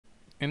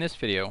In this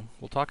video,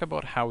 we'll talk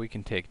about how we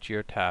can take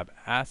Geotab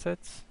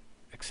assets,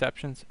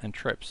 exceptions, and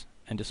trips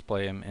and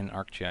display them in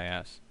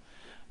ArcGIS.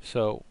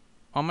 So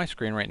on my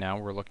screen right now,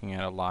 we're looking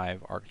at a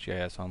live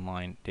ArcGIS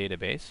Online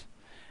database.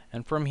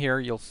 And from here,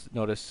 you'll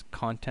notice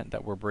content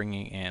that we're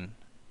bringing in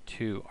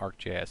to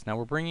ArcGIS. Now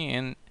we're bringing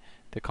in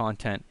the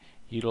content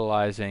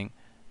utilizing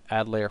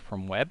Add Layer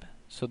from Web.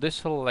 So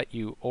this will let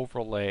you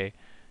overlay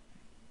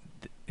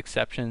the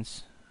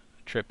exceptions,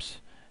 trips,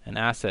 and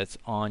assets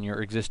on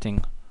your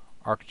existing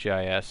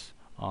ArcGIS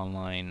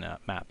online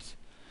maps.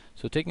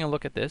 So taking a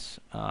look at this,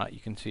 you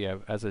can see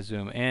as I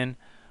zoom in,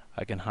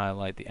 I can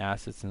highlight the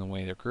assets in the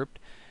way they're grouped.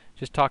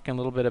 Just talking a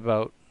little bit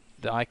about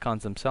the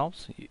icons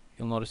themselves,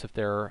 you'll notice if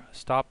they're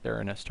stopped,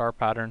 they're in a star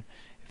pattern.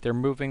 If they're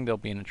moving, they'll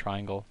be in a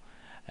triangle.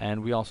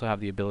 And we also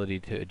have the ability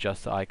to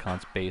adjust the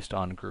icons based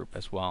on group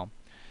as well.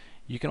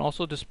 You can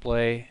also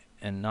display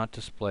and not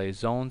display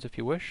zones if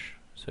you wish.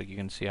 So you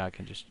can see I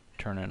can just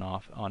turn it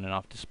off, on and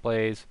off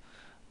displays,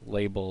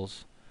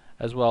 labels,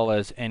 as well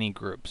as any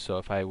group. So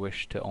if I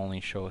wish to only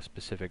show a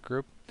specific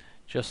group,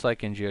 just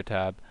like in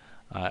Geotab,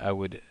 I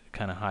would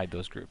kind of hide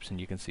those groups,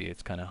 and you can see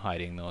it's kind of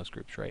hiding those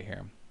groups right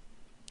here.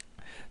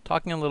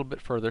 Talking a little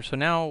bit further, so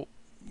now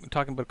we're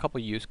talking about a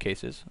couple use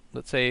cases.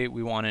 Let's say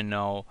we want to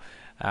know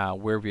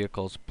where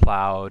vehicles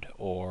plowed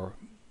or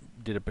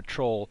did a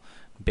patrol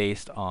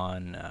based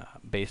on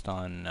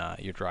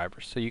your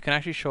drivers. So you can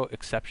actually show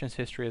exceptions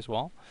history as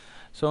well.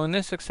 So in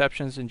this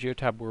exceptions in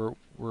Geotab,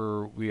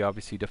 we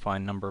obviously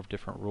define a number of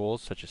different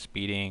rules, such as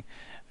speeding,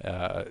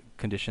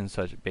 conditions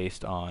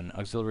based on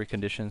auxiliary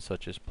conditions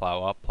such as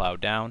plow up, plow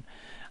down.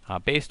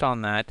 Based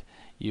on that,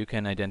 you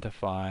can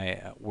identify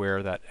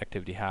where that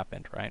activity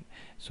happened, right?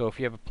 So if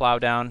you have a plow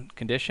down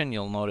condition,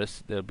 you'll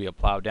notice there'll be a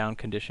plow down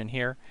condition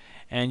here,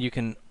 and you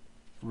can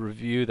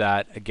review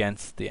that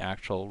against the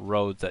actual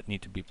roads that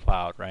need to be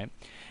plowed, right?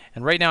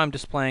 And right now I'm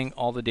displaying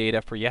all the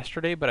data for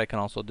yesterday, but I can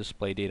also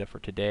display data for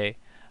today,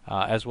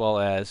 as well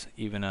as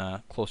even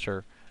a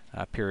closer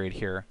period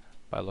here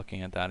by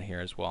looking at that here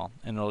as well.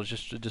 And it'll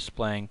just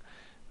displaying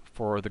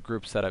for the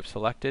groups that I've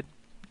selected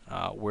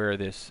where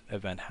this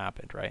event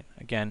happened, right?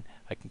 Again,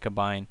 I can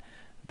combine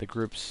the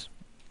groups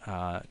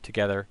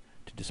together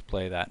to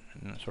display that.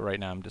 And so right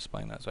now I'm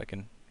displaying that, so I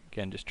can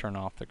again just turn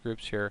off the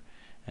groups here,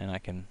 and I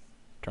can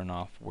turn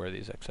off where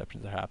these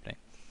exceptions are happening.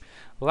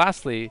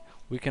 Lastly,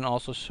 we can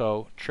also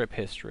show trip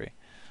history.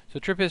 So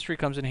trip history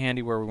comes in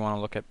handy where we want to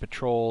look at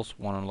patrols,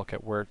 want to look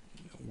at where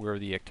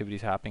the activity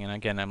is happening. And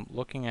again, I'm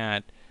looking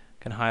at,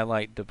 can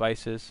highlight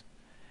devices,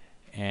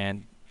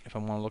 and if I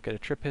want to look at a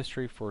trip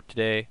history for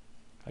today,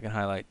 I can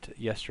highlight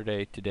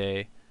yesterday,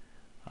 today,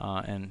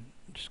 and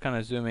just kind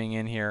of zooming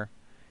in here,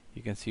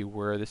 you can see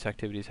where this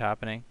activity is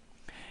happening.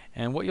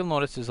 And what you'll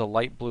notice is a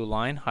light blue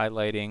line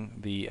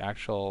highlighting the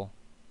actual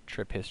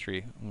trip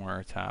history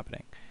where it's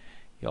happening.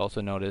 You'll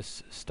also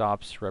notice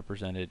stops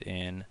represented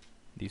in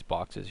these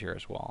boxes here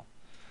as well.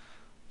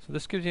 So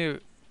this gives you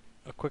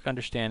a quick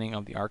understanding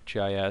of the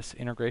ArcGIS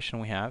integration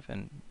we have,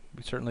 and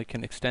we certainly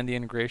can extend the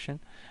integration.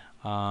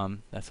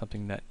 That's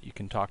something that you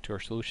can talk to our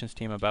solutions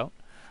team about,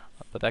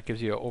 but that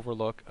gives you an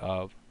overlook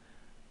of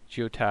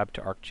Geotab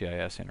to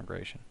ArcGIS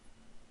integration.